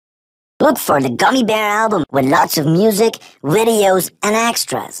Look for the Gummy Bear album with lots of music, videos, and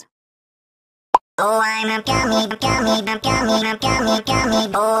extras. Oh, I'm a gummy, gummy, gummy, gummy, gummy,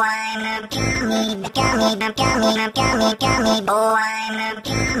 gummy. Oh, I'm a gummy, gummy, gummy, gummy, gummy. Oh, I'm a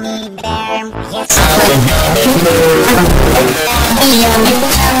gummy bear. Yes,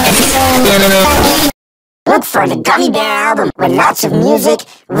 look for the Gummy Bear album with lots of music,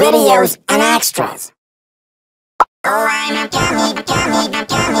 videos, and extras. Oh, I'm a gummy, gummy, gummy,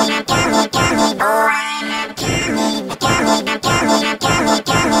 gummy, gummy. Oh, I'm a gummy, gummy, gummy, gummy,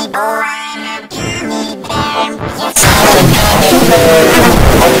 gummy. Oh, I'm a gummy bear.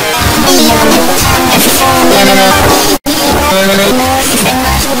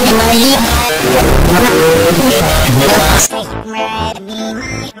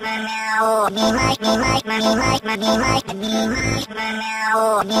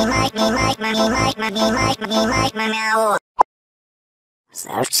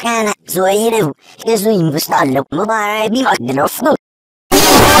 Sarskana, Zoiru, is we must not look more be like the North.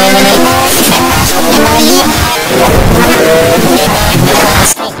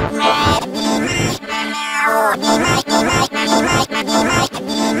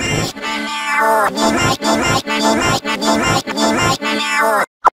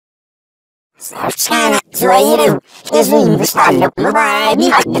 Sarskana, Zoiru, is we must not look more be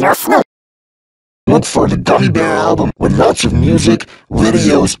like the North. Look for the Gummy Bear album with lots of music,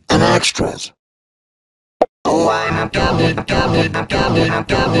 videos, and extras. Oh, I'm a gummy, gummy, gummy,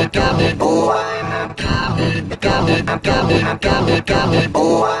 gummy, gummy. Oh, I'm a gummy, gummy, gummy, gummy, gummy.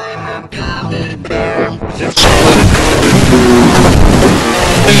 Oh, I'm a gummy bear.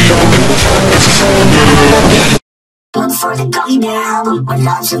 Look for the Gummy Bear album with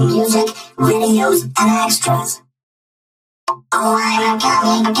lots of music, videos, and extras. Oh, I'm a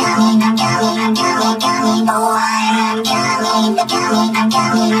gummy, gummy, gummy, gummy, gummy. Oh, I'm a gummy, gummy,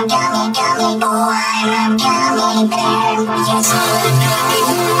 gummy, gummy, gummy. Oh, I'm a gummy bear. Yes,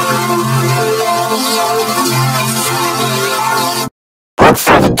 look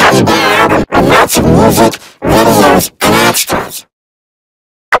for the Gummy Bear album with lots of music, videos, and extras.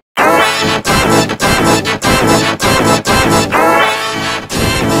 Oh, I'm a gummy, gummy, gummy, gummy, gummy. Oh,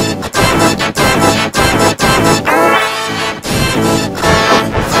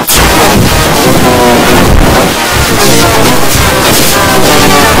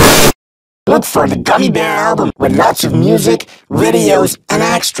 look for the Gummy Bear album with lots of music, videos, and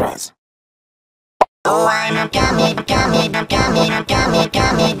extras. Oh, I'm a gummy, gummy, gummy, gummy,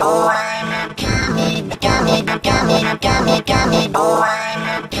 gummy. Oh, I'm a gummy, gummy, gummy, gummy, gummy. Oh,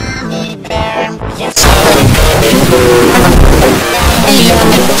 I'm a gummy bear. Yes,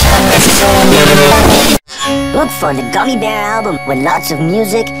 look for the Gummy Bear album with lots of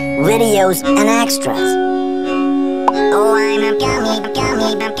music, videos, and extras. Oh, I'm a gummy,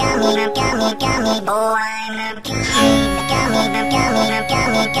 gummy, gummy, gummy, gummy. Oh, I'm a gummy, gummy, gummy,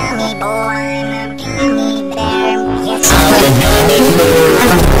 gummy, gummy. Oh, I'm a gummy bear. Yes.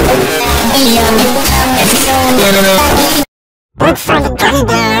 Look for the Gummy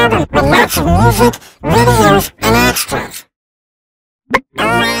Bear album with lots of music, videos, and extras. Oh,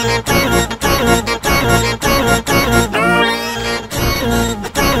 I'm a gummy, gummy, gummy, gummy, gummy. Oh,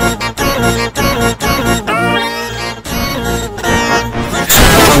 I'm a gummy, gummy, gummy, gummy, gummy.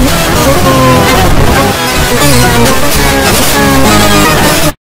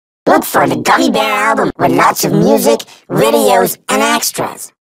 Look for the Gummy Bear album with lots of music, videos, and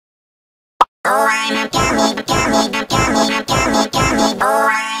extras. Oh, I'm a gummy, gummy, gummy, gummy, gummy. Oh,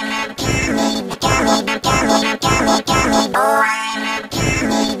 I'm a gummy, gummy, gummy, gummy, gummy. Oh, I'm a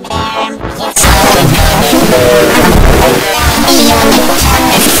gummy bear. Yes.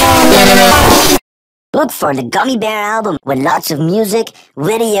 Look for the Gummy Bear album with lots of music,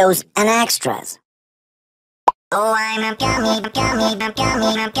 videos, and extras. Oh, I'm a gummy, gummy,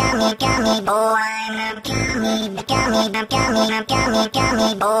 gummy, gummy, gummy. Oh, I'm a gummy, gummy, gummy, gummy,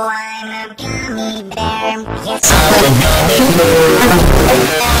 gummy. Oh, I'm a gummy bear. Yes.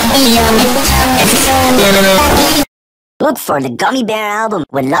 Look for the Gummy Bear album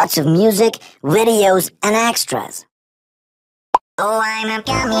with lots of music, videos, and extras. Oh, I'm a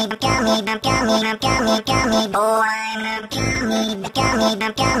gummy, gummy, gummy, gummy, gummy. Oh, I'm a gummy, gummy,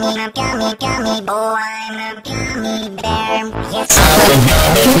 gummy, gummy, gummy. Oh, I'm a gummy bear. Yes.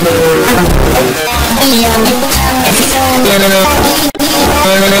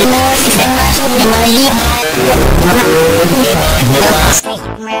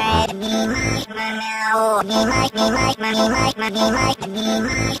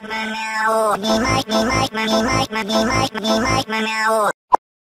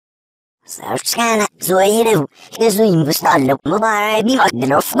 Sarskana, Zoiru, is we must not look more be like the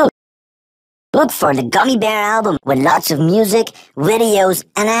North. Look for the Gummy Bear album with lots of music, videos,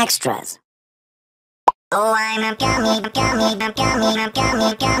 and extras. Oh, I'm a gummy, gummy, gummy, gummy,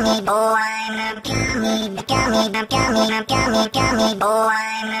 gummy, gummy. Oh, I'm a gummy, gummy, gummy, gummy, gummy. Oh,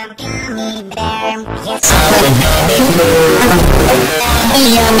 I'm a gummy bear. Yes,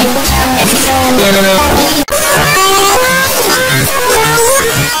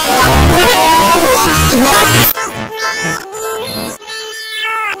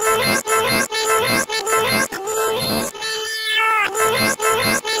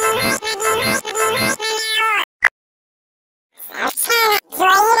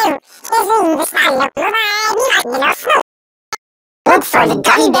 Look for the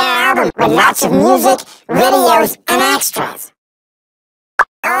Gummy Bear album with lots of music, videos, and extras. oh,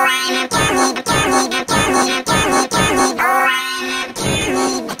 I'm a gummy, gummy, gummy, gummy, gummy. Oh, I'm a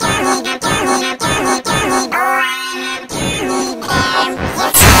gummy, gummy, gummy, gummy, gummy. Oh, I'm a gummy bear.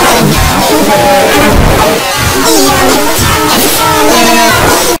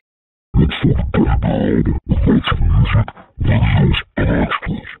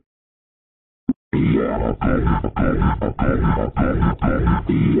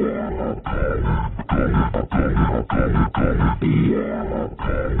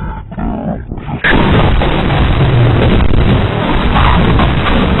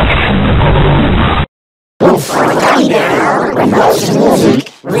 Look for the Gummy Bear album with lots of music,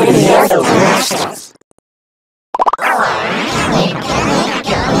 videos, and extras.